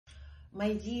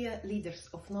My dear leaders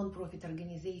of non-profit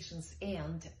organizations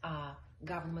and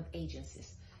government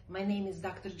agencies, my name is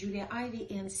Dr. Julia Ivy,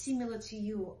 and similar to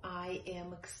you, I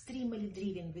am extremely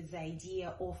driven with the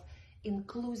idea of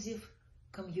inclusive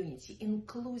community,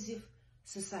 inclusive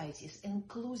societies,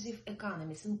 inclusive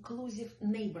economies, inclusive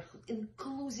neighborhood,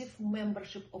 inclusive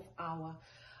membership of our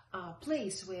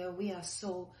place where we are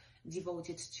so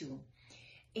devoted to.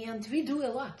 And we do a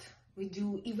lot. We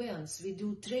do events, we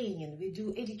do training, we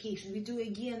do education, we do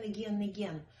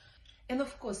again. And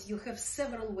of course, you have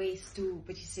several ways to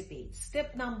participate.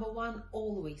 Step number one,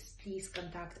 always please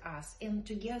contact us, and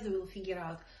together we'll figure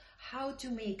out how to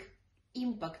make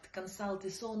Impact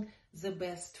Consultathon the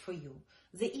best for you.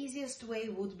 The easiest way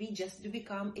would be just to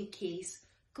become a case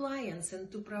client and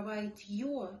to provide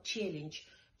your challenge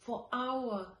for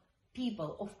our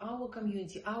people of our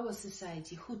community, our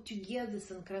society, who together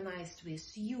synchronized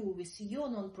with you, with your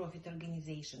non-profit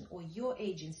organization or your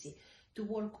agency, to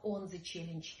work on the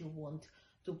challenge you want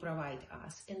to provide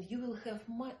us. And you will have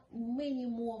many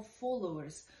more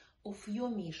followers of your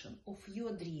mission, of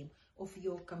your dream, of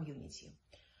your community.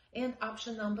 And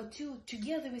option number two,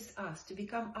 together with us to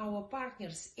become our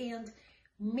partners and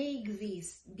make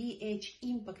this BH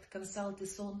Impact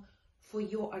Consultathon for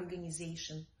your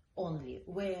organization only,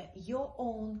 where your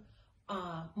own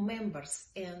members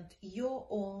and your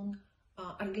own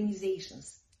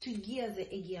organizations together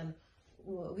again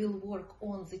will work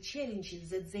on the challenges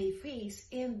that they face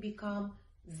and become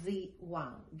the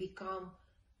one, become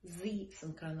the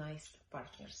synchronized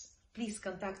partners. Please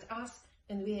contact us,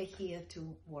 and we are here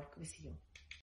to work with you.